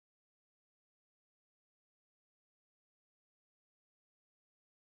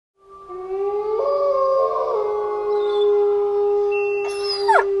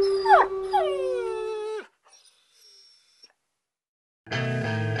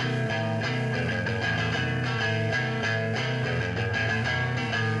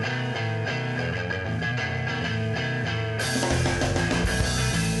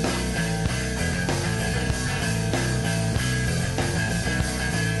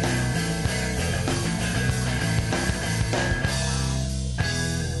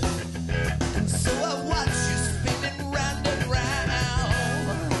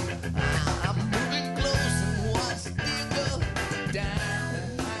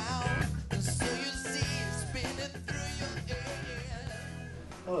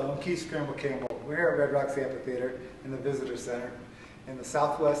Scramble Campbell. We're here at Red Rocks Amphitheater in the Visitor Center in the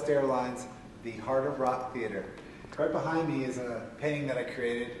Southwest Airlines, the Heart of Rock Theater. Right behind me is a painting that I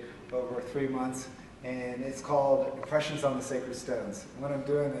created over 3 months, and it's called Impressions on the Sacred Stones. And what I'm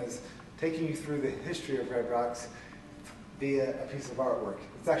doing is taking you through the history of Red Rocks via a piece of artwork.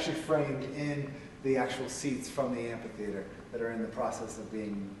 It's actually framed in the actual seats from the amphitheater that are in the process of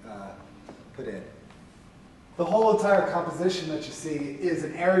being put in. The whole entire composition that you see is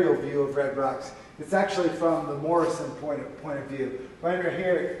an aerial view of Red Rocks. It's actually from the Morrison point of view. Right under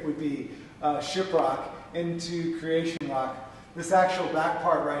here would be Shiprock into Creation Rock. This actual back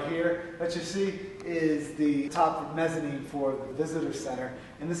part right here that you see is the top mezzanine for the Visitor Center,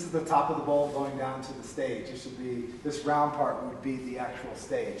 and this is the top of the bowl going down to the stage. This round part would be the actual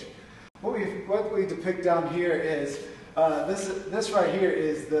stage. What we depict down here is this right here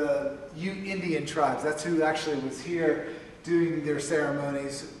is the Ute Indian tribes. That's who actually was here doing their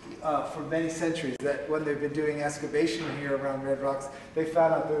ceremonies for many centuries. That when they've been doing excavation here around Red Rocks, they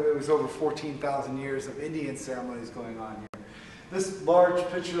found out that there was over 14,000 years of Indian ceremonies going on here. This large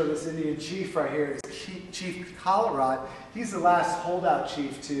picture of this Indian chief right here is Chief Colorado. He's the last holdout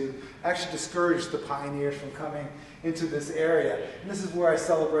chief to actually discourage the pioneers from coming into this area. And this is where I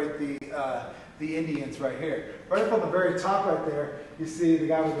celebrate the Indians right here. Right up on the very top right there, you see the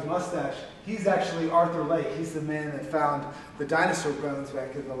guy with the mustache. He's actually Arthur Lake. He's the man that found the dinosaur bones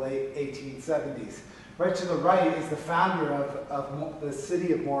back in the late 1870s. Right to the right is the founder of the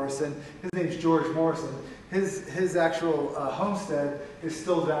city of Morrison. His name's George Morrison. His actual homestead is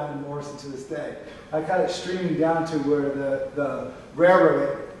still down in Morrison to this day. I got it streaming down to where the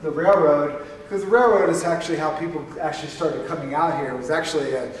railroad, because the railroad is actually how people actually started coming out here. It was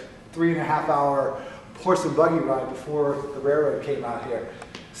actually a 3.5 hour horse and buggy ride before the railroad came out here.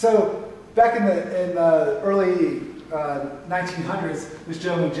 So back in the early 1900s, this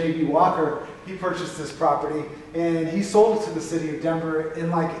gentleman, J.B. Walker, he purchased this property and he sold it to the city of Denver in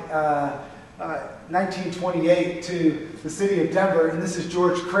like 1928 to the city of Denver. And this is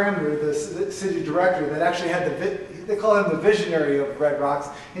George Cranmer, the city director, that actually had they call him the visionary of Red Rocks,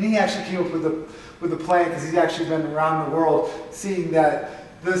 and he actually came up with the plan because he's actually been around the world seeing that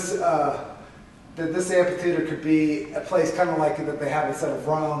this amphitheater could be a place kind of like that they have inside of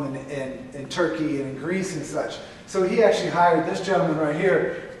Rome and Turkey and in Greece and such. So he actually hired this gentleman right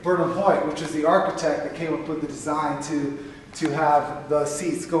here, Burnham Hoyt, which is the architect that came up with the design to have the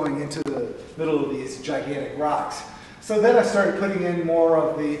seats going into the middle of these gigantic rocks. So then I started putting in more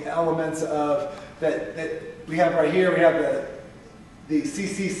of the elements of that we have right here. We have the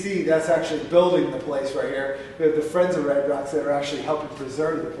CCC that's actually building the place right here. We have the Friends of Red Rocks that are actually helping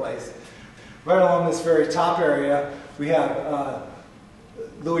preserve the place. Right along this very top area, we have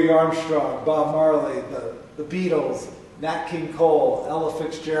Louis Armstrong, Bob Marley, the Beatles, Nat King Cole, Ella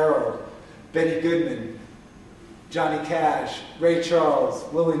Fitzgerald, Benny Goodman, Johnny Cash, Ray Charles,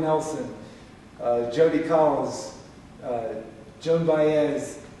 Willie Nelson, Jody Collins, Joan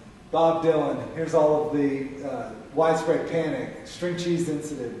Baez, Bob Dylan. Here's all of the Widespread Panic, String Cheese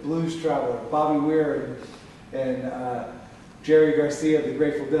Incident, Blues Traveler, Bobby Weir, and Jerry Garcia of the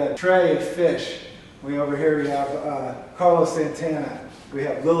Grateful Dead. Trey of Fish. Over here we have Carlos Santana. We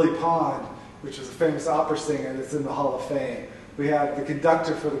have Lily Pond, which was a famous opera singer that's in the Hall of Fame. We have the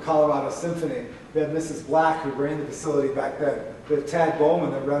conductor for the Colorado Symphony. We have Mrs. Black, who ran the facility back then. We have Tad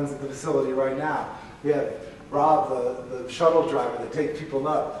Bowman that runs the facility right now. We have Rob, the shuttle driver that takes people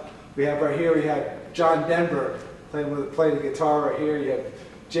up. We have right here, we have John Denver playing the guitar right here. You have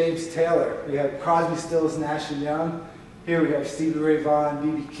James Taylor. We have Crosby, Stills, Nash & Young. Here we have Stevie Ray Vaughan,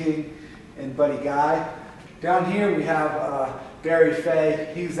 B.B. King, and Buddy Guy. Down here we have Barry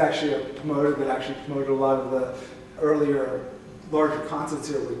Fay. He's actually a promoter that actually promoted a lot of the earlier, larger concerts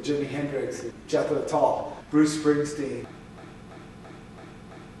here with Jimi Hendrix, Jethro Tull, Bruce Springsteen.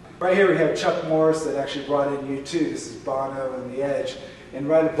 Right here we have Chuck Morris that actually brought in U2. This is Bono and The Edge. And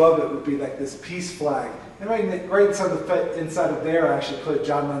right above it would be like this peace flag. And right inside of there I actually put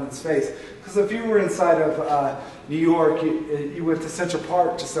John Lennon's face. Because if you were inside of New York, you went to Central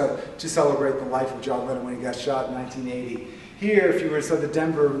Park to celebrate the life of John Lennon when he got shot in 1980. Here, if you were inside the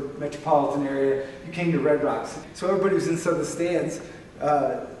Denver metropolitan area, you came to Red Rocks. So everybody was inside the stands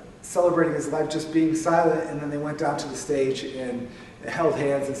celebrating his life, just being silent, and then they went down to the stage and held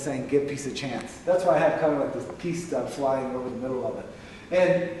hands and sang "Give Peace a Chance." That's why I have kind of like this peace stuff flying over the middle of it.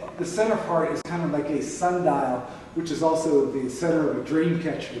 And the center part is kind of like a sundial, which is also the center of a dream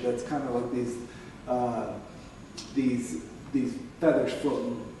catcher that's kind of like these feathers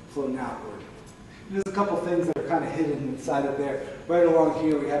floating outward. And there's a couple things that are kind of hidden inside of there. Right along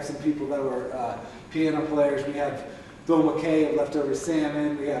here we have some people that were piano players. We have Bill McKay of Leftover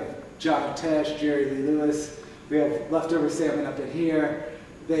Salmon. We have John Tesh, Jerry Lee Lewis. We have Leftover Salmon up in here.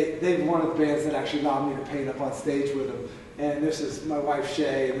 They're one of the bands that actually allowed me to paint up on stage with them. And this is my wife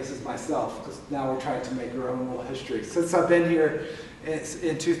Shay, and this is myself, because now we're trying to make our own little history. Since I've been here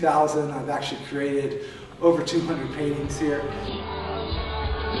in 2000, I've actually created over 200 paintings here.